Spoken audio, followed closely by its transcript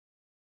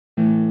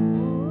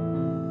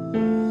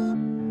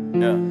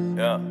I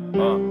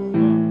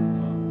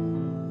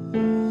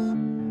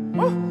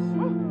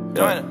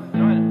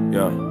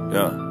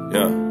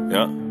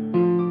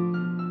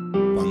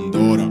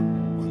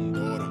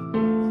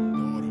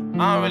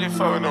don't really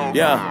fuck with no.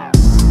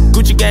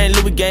 Gucci gang,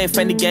 Louis gang,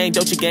 Fendi gang,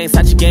 Dolce gang,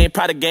 Sachi gang,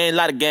 Prada gang,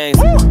 lot of gangs.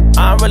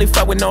 I don't really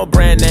fuck with no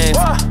brand names.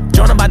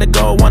 Joyner about to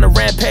go on a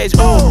rampage.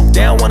 Ooh,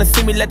 they don't wanna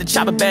see me let the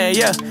chopper bang.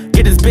 Yeah,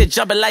 get this bitch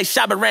jumping like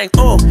Shabba Rank.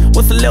 Ooh,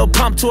 what's a little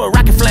pump to a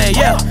rocket flame?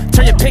 Yeah,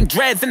 turn your pink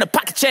dreads into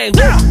pocket chain.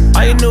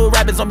 All you new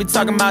rappers don't be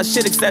talking about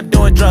shit except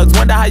doing drugs.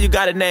 Wonder how you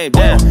got a name.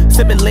 Damn,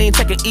 sipping lean,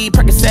 taking E,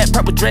 Percocet,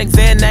 purple drink,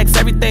 Xanax,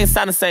 everything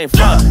sound the same.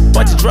 Fuck,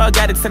 bunch of drug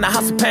addicts in the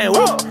house of pain.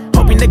 Woo.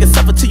 Hope you niggas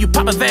suffer till you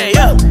pop a vein.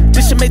 Yeah,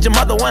 this shit made your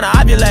mother wanna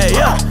ovulate.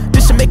 Yeah,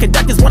 this shit make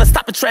conductors wanna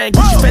stop a train.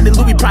 Gucci, Fendi,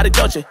 Louis, Prada,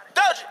 Dolce.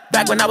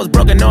 Back when I was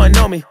broke and no one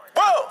know me.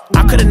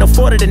 I couldn't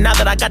afford it, and now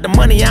that I got the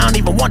money, I don't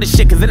even want this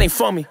shit, cause it ain't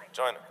for me.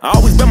 I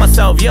always been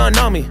myself, you don't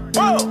know me.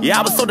 Yeah,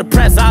 I was so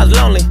depressed, I was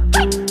lonely.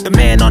 The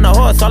man on the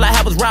horse, all I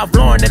had was Ralph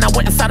Lauren, and I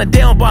went inside a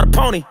day and bought a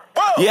pony.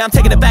 Yeah, I'm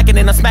taking it back and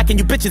then I'm smacking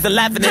you bitches and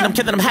laughing and I'm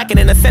killing, I'm hacking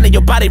and I'm sending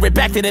your body right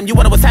back to them. You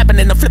wonder what's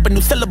happening, I'm flipping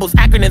new syllables,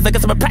 acronyms. I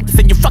guess I'm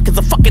practicing, you fuckers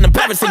are fucking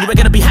embarrassing. You ain't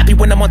gonna be happy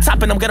when I'm on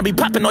top and I'm gonna be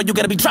popping, or you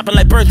gonna be dropping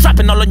like birds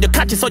dropping all on your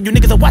conscience. All you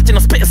niggas are watching,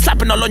 I'm spitting,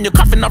 slapping all on your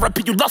coffin. I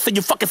repeat, you lost and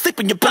you fucking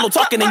sleeping, your pillow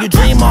talking and you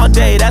dream all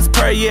day, that's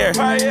per year.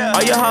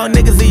 All your hoe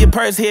niggas in your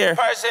purse here.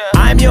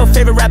 I'm your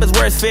favorite rapper's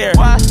worst fear.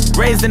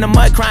 Raised in the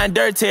mud crying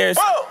dirt tears.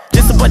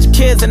 Just a bunch of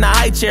kids in the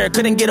high chair.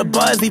 Couldn't get a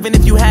buzz even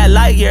if you had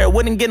light year.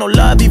 Wouldn't get no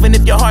love even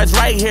if your heart's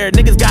right here.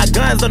 Niggas got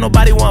guns, don't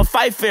nobody wanna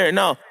fight fair,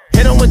 no.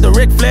 Hit him with the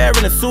Ric Flair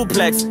and a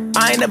suplex.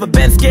 I ain't never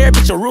been scared,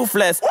 bitch, you're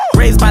ruthless.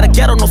 Raised by the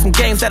ghetto, know some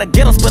games that I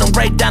get them. Split them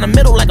right down the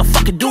middle like a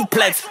fucking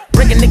duplex.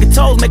 Breaking nigga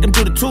toes, make them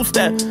do the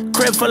two-step.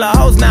 Crib full of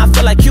hoes, now I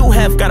feel like you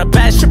have. Got a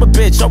bad stripper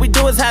bitch, all we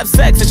do is have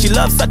sex. And she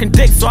loves sucking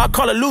dick, so I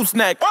call her loose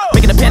neck.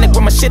 Making a panic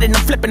with my shit and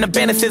I'm flipping the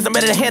bandages. I'm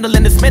ready to handle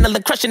and dismantle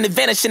and crushing and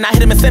vanishing. I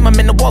hit him and slam him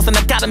in the walls and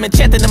I got him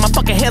enchanted in my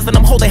fucking hands. And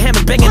I'm holding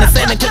hammers, banging and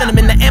slamming, killing him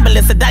in the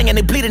ambulance. They're dying,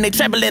 they bleeding, they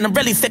trembling. I'm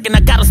really sick and I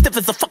got him stiff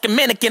as a fucking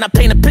mannequin. I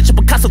paint a picture,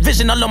 Picasso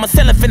vision all on my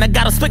cellophane. I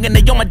got him swinging,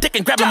 they on my dick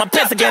and grabbing my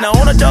pants again. I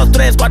own a dos,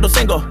 tres, cuatro,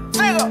 cinco.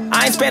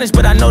 I ain't Spanish,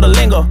 but I know the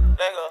lingo.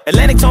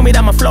 Atlantic told me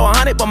that my flow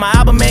 100, but my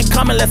album ain't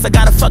coming unless I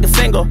got a fucking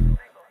single.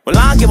 Well,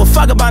 I don't give a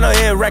fuck about no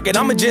hit record.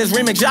 I'ma just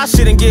remix y'all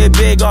shit and get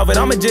big off it.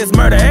 I'ma just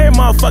murder every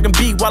motherfucking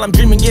beat while I'm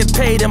dreaming, get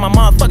paid in my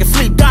motherfucking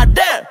sleep.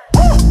 Goddamn.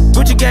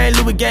 Gucci gang,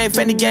 Louis gang,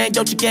 Fendi gang,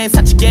 Dolce gang,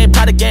 Sachi gang,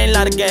 Prada gang,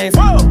 lot of gangs.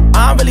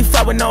 I don't really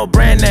fuck with no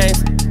brand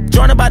names.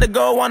 Joyner about to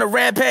go on a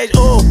rampage.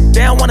 Ooh,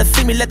 they don't wanna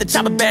see me let the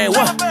chopper bang.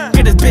 Whoa,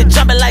 get this bitch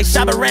jumping like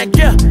Shabba Rank.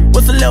 Yeah,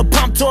 what's a little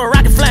pump to a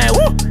rocket flame?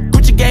 Woo,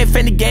 Gucci gang,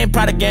 Fendi gang,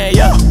 Prada gang.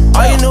 Yeah,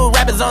 all you new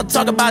rappers don't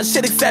talk about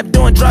shit except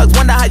doing drugs.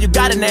 Wonder how you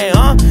got a name,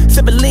 huh?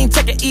 Sipping lean,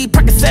 taking E,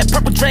 Percocet,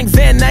 purple drink,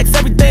 Xanax,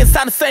 everything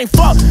sound the same.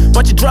 Fuck,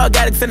 bunch of drug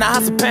addicts in the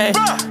house of pain,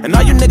 and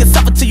all you niggas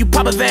suffer till you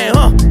pop a vein,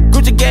 huh?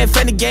 Gucci gang,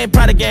 Fendi gang,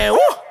 Prada gang. Woo,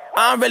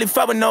 I don't really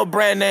fuck with no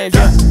brand names.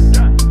 Yeah.